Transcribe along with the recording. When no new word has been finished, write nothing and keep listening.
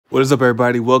What is up,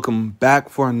 everybody? Welcome back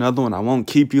for another one. I won't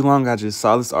keep you long. I just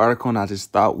saw this article and I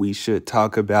just thought we should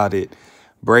talk about it.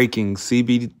 Breaking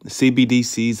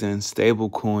CBDCs and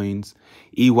Stablecoins.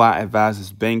 EY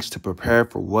advises banks to prepare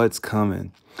for what's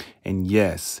coming. And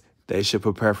yes, they should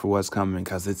prepare for what's coming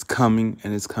because it's coming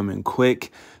and it's coming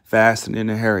quick, fast, and in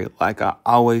a hurry. Like I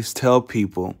always tell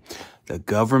people, the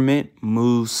government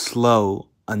moves slow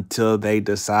until they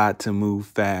decide to move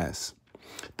fast.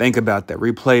 Think about that.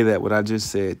 Replay that, what I just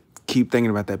said. Keep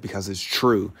thinking about that because it's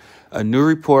true. A new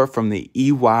report from the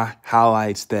EY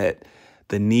highlights that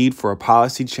the need for a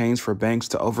policy change for banks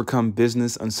to overcome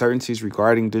business uncertainties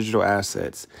regarding digital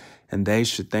assets. And they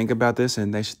should think about this,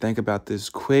 and they should think about this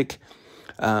quick.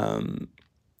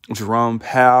 Jerome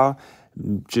Powell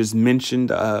just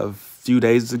mentioned a few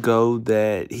days ago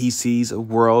that he sees a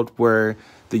world where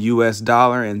the US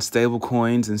dollar and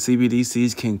stablecoins and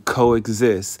CBDCs can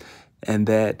coexist, and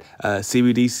that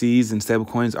CBDCs and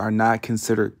stablecoins are not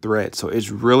considered threats. So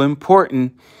it's real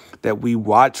important that we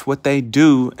watch what they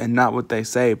do and not what they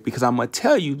say, because I'm going to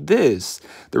tell you this.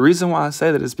 The reason why I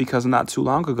say that is because not too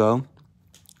long ago,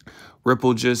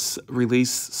 Ripple just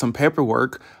released some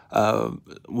paperwork, well,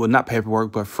 not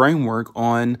paperwork, but framework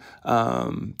on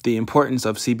the importance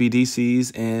of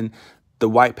CBDCs and the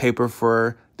white paper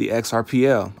for the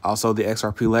XRPL, also the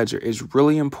XRP ledger. It's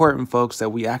really important, folks, that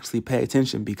we actually pay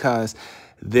attention, because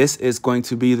this is going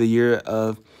to be the year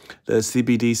of the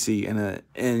CBDC,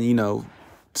 and you know,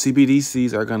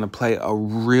 CBDCs are going to play a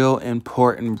real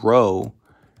important role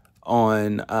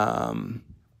on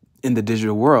in the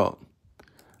digital world.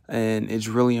 And it's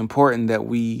really important that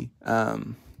we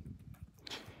hone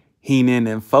in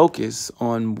and focus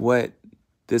on what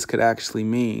this could actually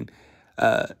mean.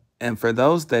 And for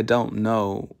those that don't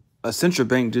know, a central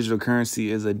bank digital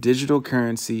currency is a digital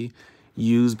currency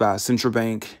used by a central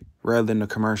bank rather than a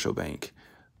commercial bank.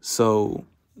 So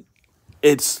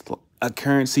it's a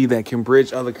currency that can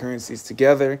bridge other currencies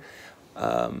together.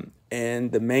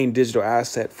 And the main digital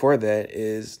asset for that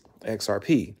is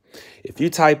XRP. If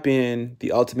you type in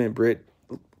the ultimate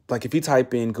if you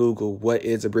type in Google, what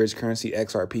is a bridge currency,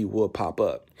 XRP will pop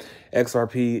up.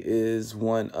 XRP is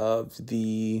one of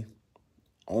the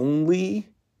only,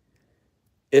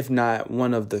 if not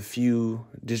one of the few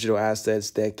digital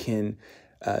assets that can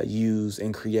use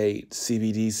and create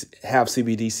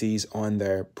CBDCs on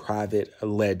their private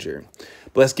ledger.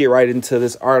 But let's get right into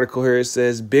this article here. It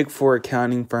says, Big Four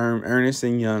accounting firm Ernst &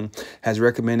 Young has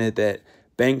recommended that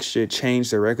banks should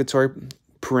change their regulatory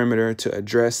perimeter to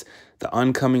address the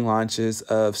oncoming launches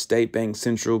of state bank,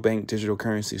 central bank digital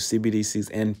currencies, CBDCs,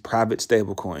 and private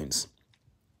stablecoins.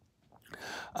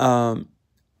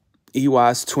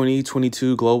 EY's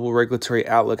 2022 Global Regulatory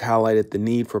Outlook highlighted the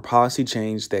need for policy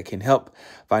change that can help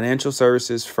financial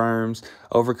services firms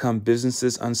overcome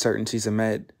businesses' uncertainties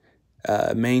amid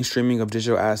mainstreaming of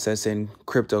digital assets and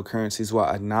cryptocurrencies, while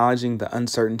acknowledging the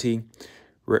uncertainty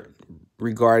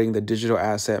regarding the digital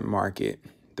asset market.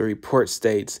 The report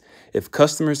states, if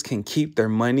customers can keep their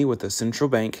money with a central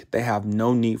bank, they have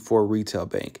no need for a retail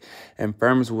bank, and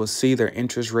firms will see their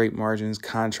interest rate margins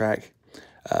contract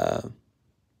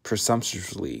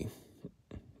presumptuously.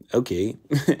 Okay.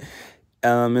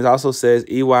 It also says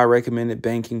EY recommended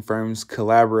banking firms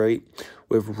collaborate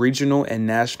with regional and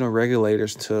national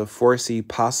regulators to foresee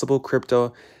possible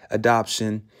crypto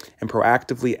adoption and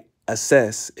proactively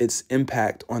assess its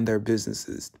impact on their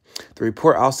businesses. The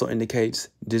report also indicates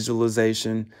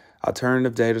digitalization,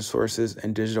 alternative data sources,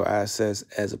 and digital assets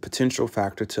as a potential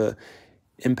factor to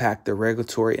impact the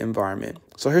regulatory environment.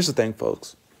 So here's the thing,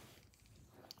 folks.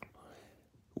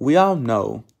 We all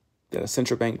know that a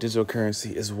central bank digital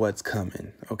currency is what's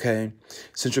coming, okay?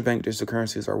 Central bank digital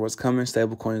currencies are what's coming.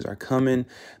 Stablecoins are coming.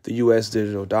 The U.S.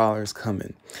 digital dollar is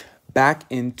coming. Back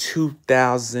in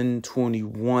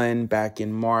 2021, back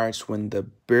in March, when the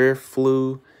bird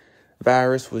flu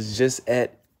virus was just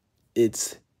at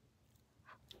its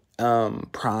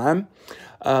prime,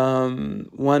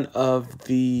 one of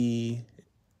the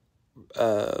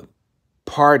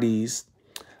parties,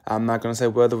 I'm not going to say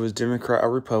whether it was Democrat or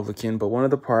Republican, but one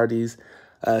of the parties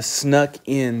snuck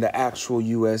in the actual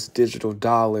U.S. digital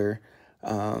dollar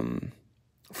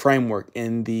framework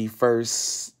in the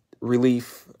first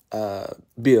relief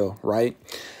bill, right?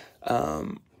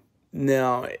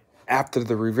 Now, after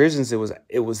the revisions,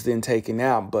 it was then taken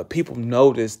out, but people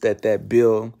noticed that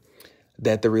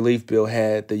the relief bill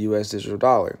had the U.S. digital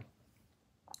dollar.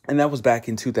 And that was back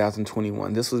in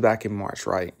 2021. This was back in March,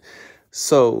 right?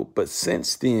 So, but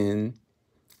since then,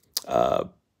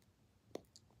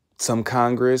 some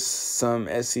Congress, some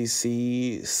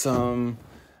SEC, some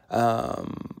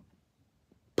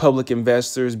public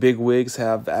investors, big wigs,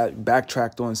 have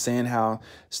backtracked on saying how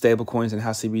stablecoins and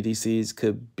how CBDCs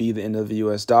could be the end of the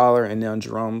US dollar. And now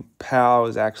Jerome Powell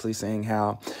is actually saying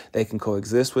how they can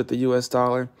coexist with the US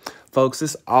dollar. Folks,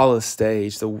 it's all a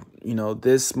stage. So,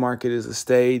 this market is a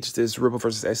stage. This Ripple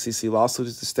versus SEC lawsuit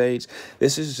is a stage.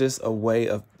 This is just a way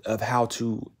of how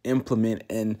to implement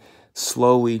and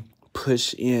slowly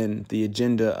push in the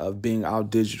agenda of being all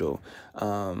digital.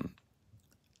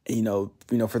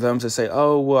 For them to say,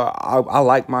 oh, well, I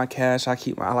like my cash, I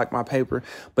like my paper.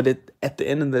 But at the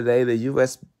end of the day, the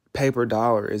U.S. paper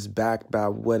dollar is backed by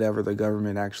whatever the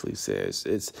government actually says.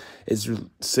 It's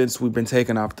since we've been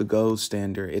taken off the gold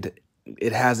standard,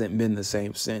 it hasn't been the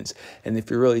same since. And if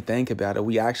you really think about it,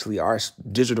 we actually are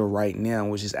digital right now,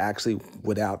 which is actually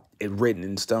without it written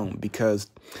in stone, because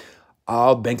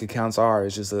all bank accounts are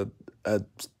is just a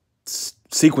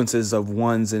sequences of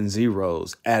ones and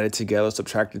zeros added together,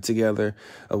 subtracted together,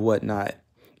 or whatnot.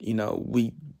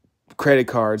 Credit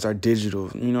cards are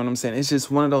digital. You know what I'm saying? It's just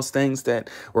one of those things that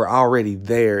were already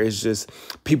there. It's just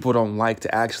people don't like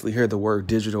to actually hear the word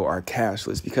digital or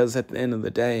cashless, because at the end of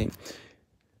the day,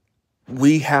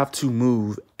 we have to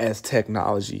move as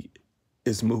technology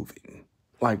is moving.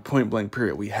 Like, point blank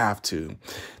period, we have to.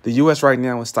 The U.S. right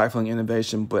now is stifling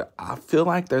innovation, but I feel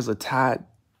like there's a tide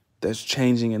that's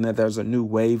changing, and that there's a new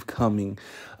wave coming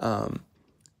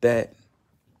that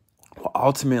will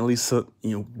ultimately,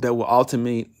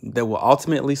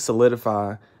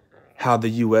 solidify how the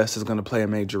U.S. is going to play a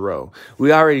major role.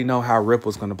 We already know how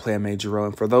Ripple is going to play a major role.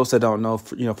 And for those that don't know,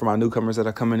 for my newcomers that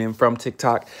are coming in from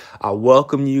TikTok, I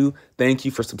welcome you. Thank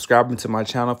you for subscribing to my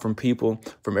channel, from Pyypl,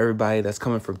 from everybody that's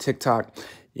coming from TikTok.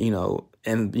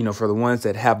 And for the ones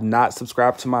that have not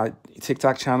subscribed to my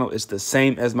TikTok channel, it's the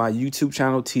same as my YouTube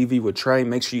channel, TV with Trey.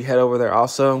 Make sure you head over there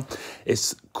also.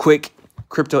 It's quick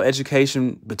crypto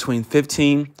education between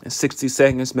 15 and 60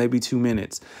 seconds, maybe 2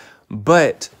 minutes.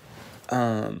 But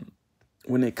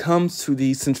when it comes to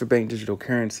these central bank digital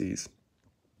currencies,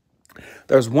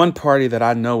 there's one party that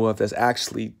I know of that's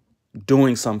actually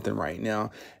doing something right now,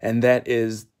 and that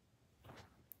is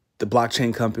the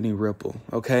blockchain company Ripple.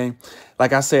 Okay,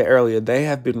 like I said earlier, they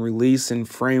have been releasing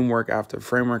framework after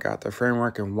framework after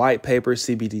framework and white paper,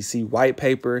 CBDC white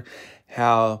paper,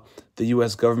 how the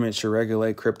U.S. government should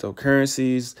regulate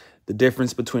cryptocurrencies, the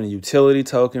difference between a utility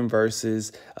token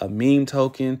versus a meme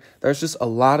token. There's just a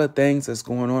lot of things that's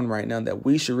going on right now that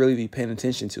we should really be paying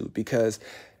attention to, because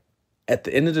at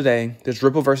the end of the day, there's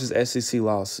Ripple versus SEC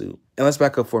lawsuit. And let's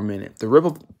back up for a minute. The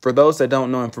Ripple, for those that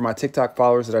don't know, and for my TikTok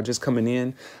followers that are just coming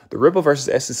in, the Ripple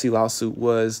versus SEC lawsuit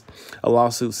was a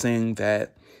lawsuit saying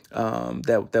that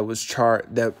that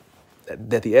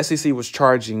the SEC was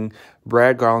charging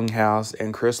Brad Garlinghouse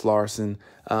and Chris Larson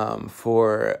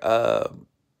for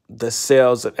the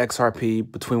sales of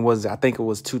XRP between, I think it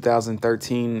was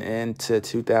 2013 and to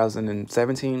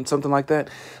 2017, something like that,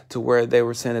 to where they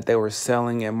were saying that they were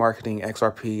selling and marketing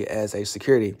XRP as a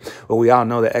security. Well, we all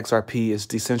know that XRP is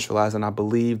decentralized, and I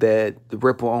believe that the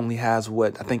Ripple only has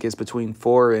what I think is between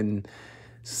 4 and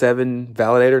 7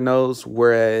 validator nodes,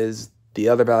 whereas the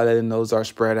other validator nodes are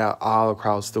spread out all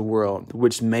across the world,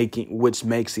 which makes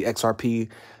the XRP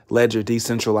ledger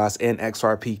decentralized and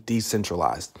XRP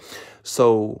decentralized.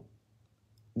 So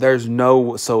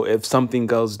if something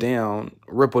goes down,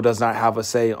 Ripple does not have a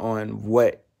say on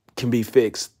what can be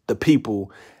fixed. The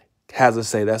people has a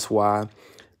say. That's why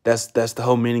that's the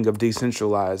whole meaning of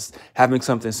decentralized. Having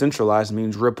something centralized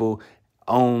means Ripple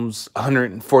owns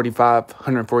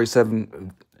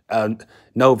 147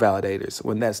 node validators,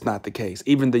 when that's not the case.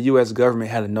 Even the U.S.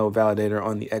 government had a node validator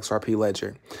on the XRP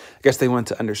ledger. I guess they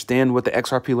wanted to understand what the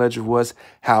XRP ledger was,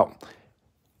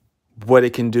 what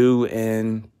it can do,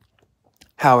 and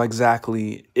how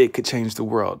exactly it could change the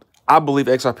world. I believe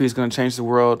XRP is going to change the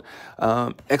world.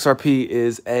 XRP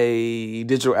is a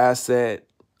digital asset,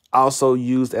 also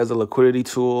used as a liquidity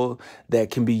tool, that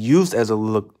can be used as a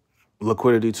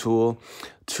liquidity tool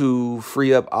to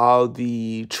free up all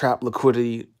the trapped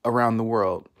liquidity around the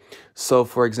world. So,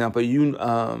 for example,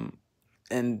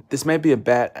 and this may be a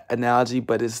bad analogy,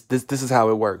 but this is how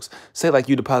it works. Say like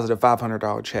you deposit a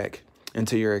 $500 check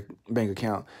into your bank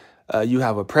account. You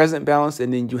have a present balance,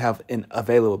 and then you have an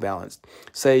available balance.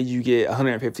 Say you get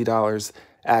 $150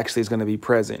 actually is going to be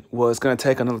present. Well, it's going to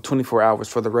take another 24 hours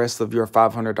for the rest of your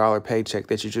 $500 paycheck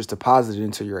that you just deposited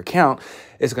into your account.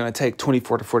 It's going to take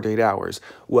 24 to 48 hours.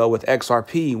 Well, with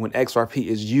XRP, when XRP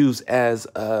is used as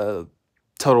a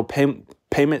total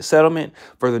payment settlement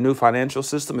for the new financial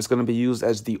system, it's going to be used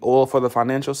as the oil for the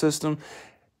financial system.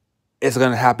 It's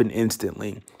going to happen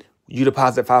instantly. You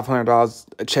deposit $500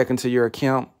 a check into your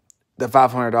account, the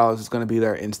 $500 is going to be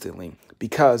there instantly.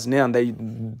 because now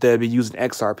they'll be using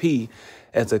XRP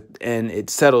and it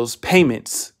settles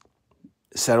payments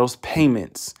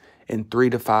in 3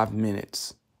 to 5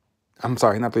 minutes. I'm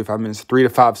sorry, not 3 to 5 minutes, 3 to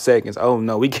 5 seconds. Oh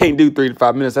no, we can't do 3 to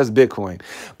 5 minutes. That's Bitcoin.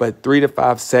 But 3 to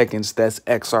 5 seconds, that's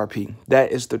XRP.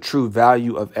 That is the true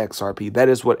value of XRP. That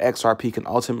is what XRP can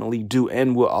ultimately do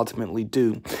and will ultimately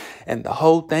do. And the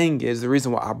whole thing is, the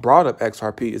reason why I brought up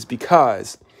XRP is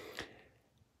because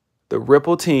the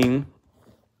Ripple team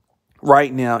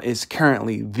right now is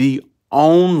currently the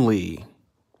only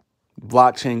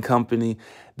blockchain company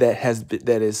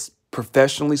that is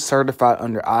professionally certified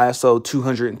under ISO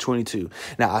 222.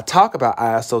 Now, I talk about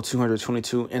ISO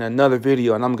 222 in another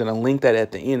video, and I'm going to link that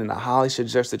at the end, and I highly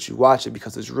suggest that you watch it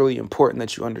because it's really important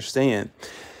that you understand.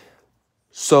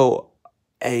 So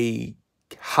a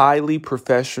highly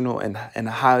professional and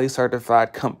a highly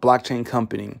certified blockchain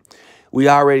company, we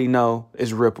already know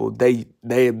is Ripple.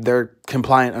 They're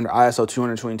compliant under ISO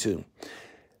 222.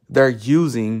 They're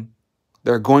using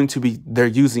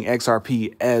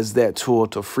XRP as that tool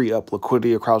to free up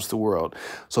liquidity across the world.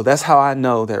 So that's how I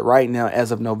know that right now,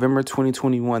 as of November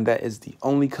 2021, that is the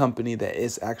only company that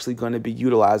is actually going to be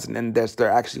utilizing, and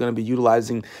they're actually going to be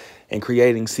utilizing and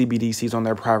creating CBDCs on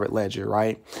their private ledger,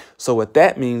 right? So what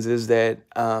that means is that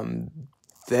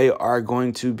they are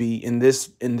going to be in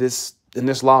this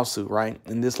lawsuit, right?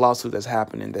 In this lawsuit that's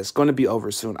happening, that's going to be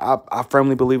over soon. I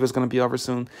firmly believe it's going to be over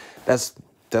soon. That's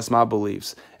my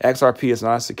beliefs. XRP is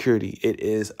not a security. It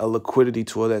is a liquidity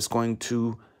tool that's going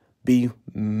to be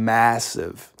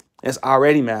massive. It's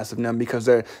already massive now because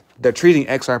they're treating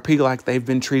XRP like they've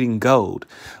been treating gold.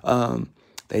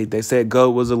 They said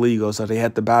gold was illegal, so they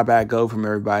had to buy back gold from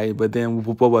everybody. But then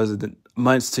what was it?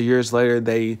 Months to years later,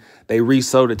 they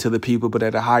resold it to the people, but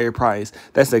at a higher price.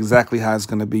 That's exactly how it's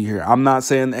going to be here. I'm not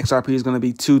saying XRP is going to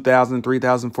be 2,000,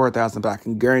 3,000, 4,000, but I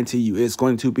can guarantee you it's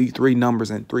going to be 3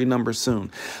 numbers and 3 numbers soon.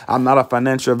 I'm not a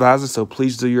financial advisor, so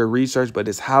please do your research, but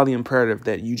it's highly imperative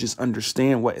that you just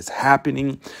understand what is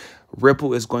happening.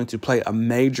 Ripple is going to play a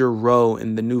major role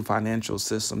in the new financial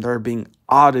system. They're being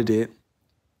audited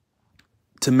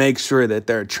to make sure that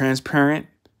they're transparent,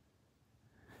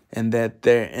 and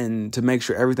to make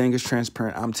sure everything is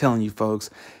transparent. I'm telling you, folks,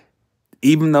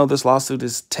 even though this lawsuit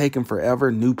is taking forever,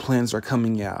 new plans are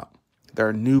coming out. There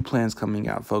are new plans coming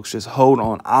out, folks. Just hold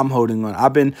on. I'm holding on.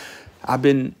 I've been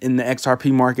in the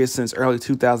XRP market since early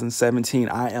 2017.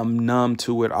 I am numb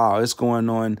to it all. It's going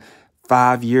on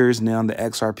 5 years now. The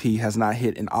XRP has not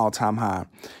hit an all-time high.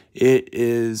 It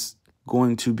is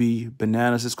going to be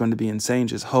bananas. It's going to be insane.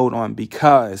 Just hold on,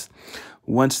 because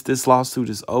once this lawsuit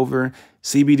is over,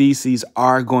 CBDCs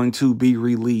are going to be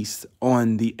released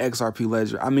on the XRP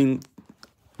ledger. I mean,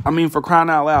 for crying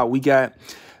out loud, we got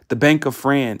the Bank of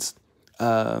France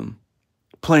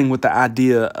playing with the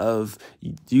idea of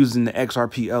using the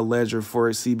XRPL ledger for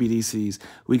its CBDCs.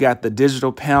 We got the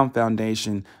Digital Pound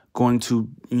Foundation going to,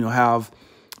 have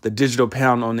the digital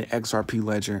pound on the XRP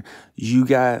ledger. You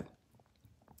got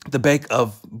the Bank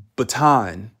of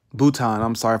Bhutan,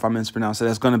 I'm sorry if I mispronounced it,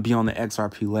 that's going to be on the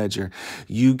XRP ledger.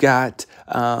 You got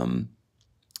the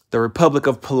Republic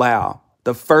of Palau,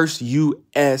 the first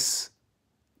U.S.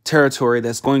 territory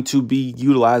that's going to be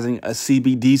utilizing a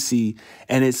CBDC,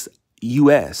 and it's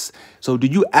U.S. So do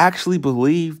you actually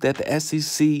believe that the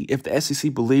SEC, if the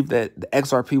SEC believed that the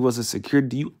XRP was a security,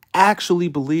 do you actually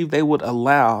believe they would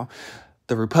allow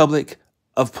the Republic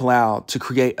of Palau to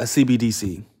create a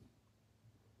CBDC?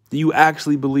 Do you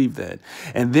actually believe that?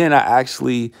 And then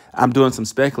I'm doing some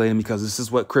speculating, because this is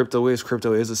what crypto is.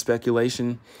 Crypto is a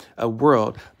speculation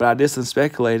world. But I did some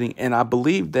speculating, and I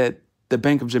believe that the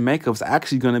Bank of Jamaica is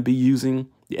actually going to be using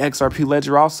the XRP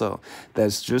ledger also.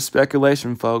 That's just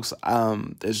speculation, folks.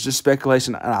 It's just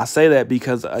speculation. And I say that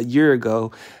because a year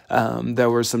ago, there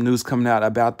was some news coming out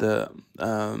about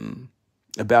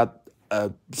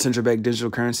central bank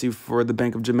digital currency for the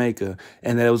Bank of Jamaica,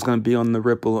 and that it was going to be on the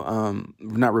Ripple,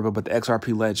 not Ripple, but the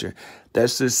XRP ledger.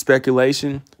 That's just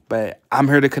speculation, but I'm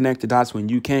here to connect the dots when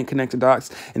you can't connect the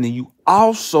dots. And then you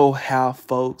also have,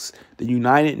 folks, the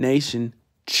United Nations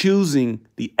choosing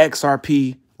the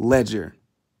XRP ledger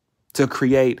to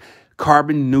create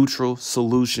carbon neutral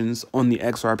solutions on the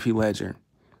XRP ledger.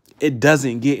 It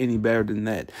doesn't get any better than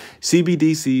that.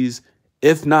 CBDCs,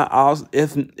 if not most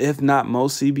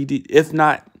CBD, if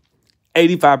not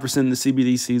 85% of the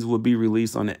CBDCs will be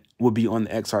released on it, will be on the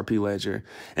XRP ledger,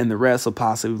 and the rest will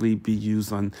possibly be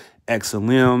used on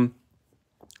XLM,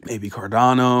 maybe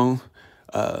Cardano,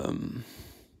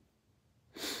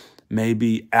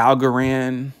 maybe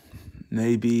Algorand,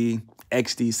 maybe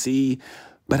XDC.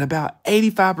 But about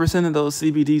 85% of those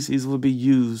CBDCs will be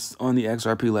used on the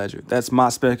XRP ledger. That's my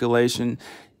speculation.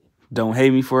 Don't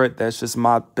hate me for it. That's just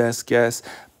my best guess.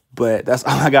 But that's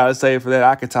all I got to say for that.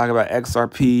 I could talk about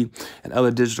XRP and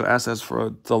other digital assets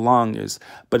for the longest.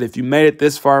 But if you made it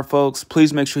this far, folks,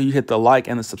 please make sure you hit the like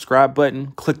and the subscribe button.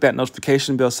 Click that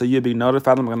notification bell so you'll be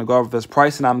notified. I'm going to go over this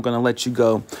price and I'm going to let you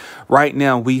go. Right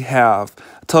now, we have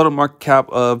a total market cap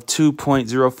of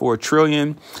 2.04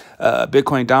 trillion.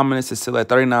 Bitcoin dominance is still at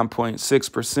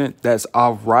 39.6%. That's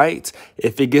all right.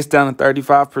 If it gets down to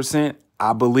 35%,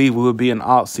 I believe it will be an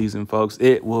alt season, folks.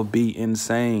 It will be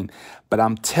insane. But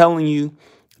I'm telling you,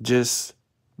 just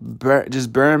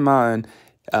bear in mind,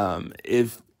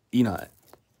 if, you know,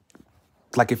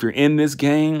 like if you're in this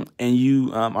game and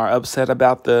you are upset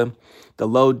about the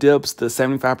low dips, the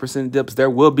 75% dips, there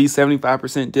will be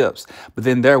 75% dips. But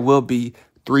then there will be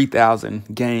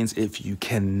 3,000 gains. If you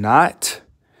cannot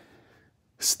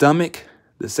stomach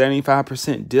the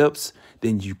 75% dips,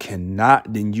 then you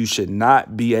should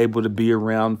not be able to be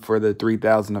around for the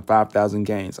 3,000 or 5,000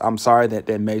 gains. I'm sorry that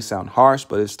may sound harsh,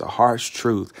 but it's the harsh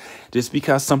truth. Just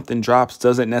because something drops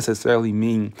doesn't necessarily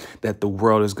mean that the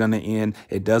world is going to end.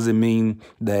 It doesn't mean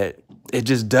that, it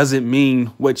just doesn't mean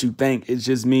what you think. It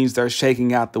just means they're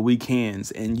shaking out the weak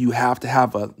hands, and you have to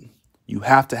have a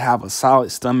solid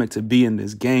stomach to be in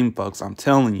this game, folks. I'm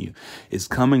telling you, it's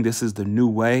coming. This is the new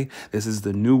way. This is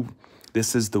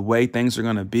the way things are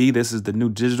going to be. This is the new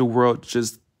digital world.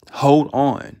 Just hold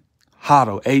on.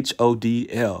 HODL,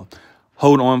 H-O-D-L.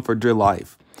 Hold on for dear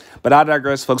life. But I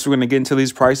digress, folks. We're going to get into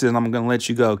these prices, and I'm going to let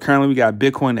you go. Currently, we got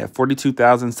Bitcoin at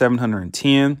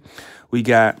 42,710. We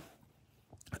got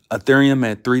Ethereum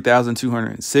at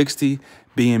 3,260.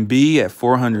 BNB at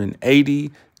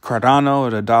 480. Cardano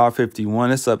at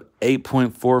 $1.51. It's up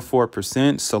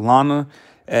 8.44%. Solana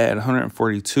at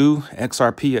 142,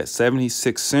 XRP at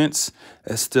 76 cents.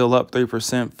 That's still up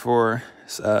 3% for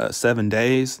 7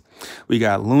 days. We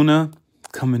got Luna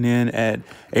coming in at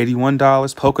 $81,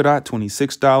 Polkadot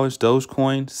 $26,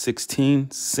 Dogecoin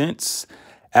 16 cents,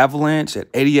 Avalanche at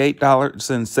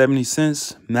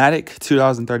 $88.70, Matic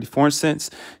 $2.34,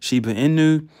 Shiba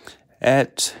Inu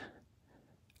at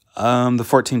the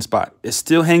 14th spot. It's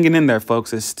still hanging in there,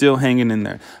 folks. It's still hanging in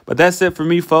there. But that's it for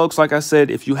me, folks. Like I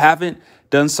said, if you haven't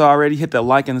done so already, hit the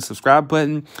like and the subscribe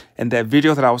button. And that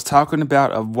video that I was talking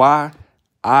about of what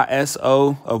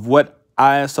ISO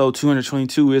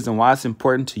 222 is and why it's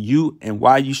important to you and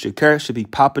why you should care should be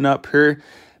popping up here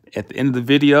at the end of the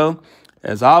video.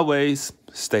 As always,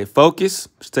 stay focused,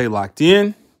 stay locked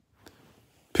in.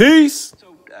 Peace.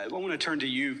 So I want to turn to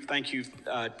you. Thank you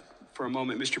for a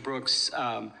moment, Mr. Brooks.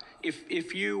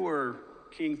 If you were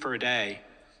king for a day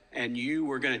and you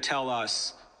were going to tell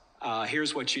us,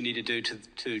 here's what you need to do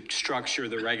to structure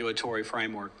the regulatory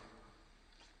framework,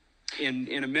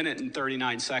 in a minute and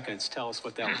 39 seconds, tell us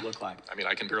what that would look like. I mean,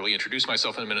 I can barely introduce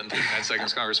myself in a minute and 39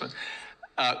 seconds, Congressman.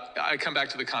 I come back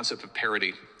to the concept of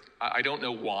parity. I don't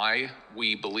know why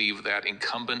we believe that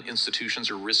incumbent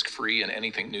institutions are risk-free and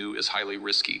anything new is highly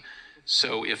risky.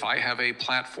 So if I have a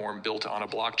platform built on a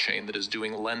blockchain that is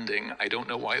doing lending, I don't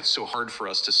know why it's so hard for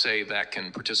us to say that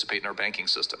can participate in our banking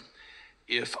system.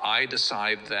 If I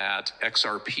decide that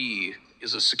XRP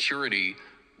is a security,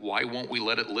 why won't we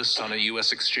let it list on a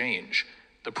US exchange?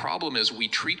 The problem is we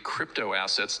treat crypto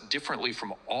assets differently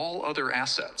from all other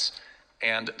assets.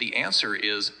 And the answer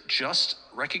is just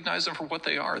recognize them for what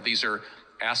they are. These are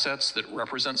assets that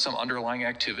represent some underlying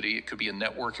activity. It could be a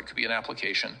network, it could be an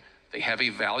application. They have a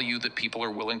value that people are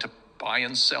willing to buy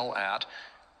and sell at.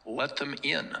 Let them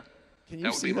in. Can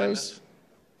you see those?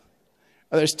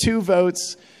 Oh, there's 2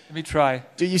 votes. Let me try.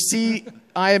 Do you see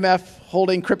IMF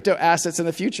holding crypto assets in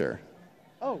the future?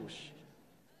 Oh,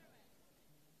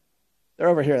 they're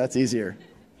over here. That's easier.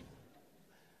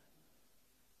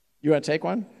 You want to take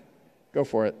one? Go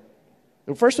for it.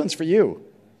 The first one's for you.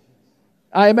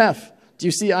 IMF. Do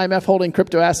you see IMF holding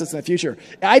crypto assets in the future?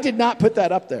 I did not put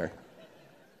that up there.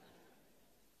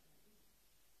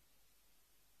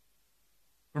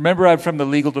 Remember, I'm from the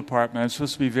legal department. I'm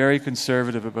supposed to be very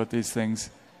conservative about these things.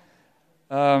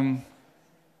 I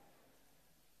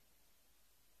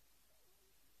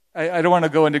don't want to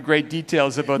go into great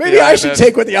details about Maybe I should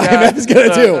take what the IMF is going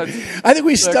to do. I think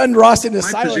we stunned Ross into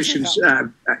silence. My position's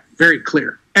very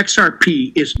clear.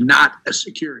 XRP is not a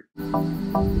security.